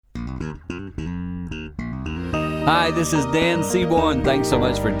Hi, this is Dan Seaborn. Thanks so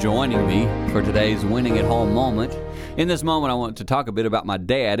much for joining me for today's Winning at Home moment. In this moment, I want to talk a bit about my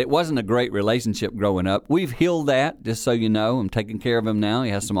dad. It wasn't a great relationship growing up. We've healed that, just so you know. I'm taking care of him now. He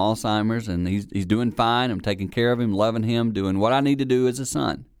has some Alzheimer's, and he's doing fine. I'm taking care of him, loving him, doing what I need to do as a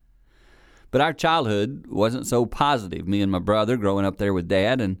son. But our childhood wasn't so positive, me and my brother growing up there with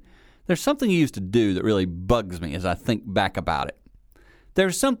Dad, and there's something he used to do that really bugs me as I think back about it.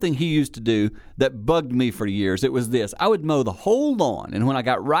 There's something he used to do that bugged me for years. It was this. I would mow the whole lawn, and when I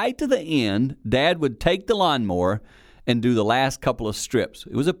got right to the end, Dad would take the lawnmower and do the last couple of strips.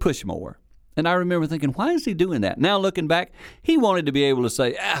 It was a push mower. And I remember thinking, why is he doing that? Now looking back, he wanted to be able to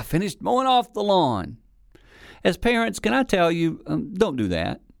say, finished mowing off the lawn. As parents, can I tell you, don't do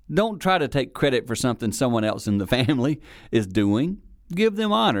that. Don't try to take credit for something someone else in the family is doing. Give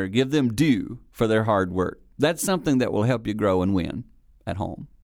them honor. Give them due for their hard work. That's something that will help you grow and win at home.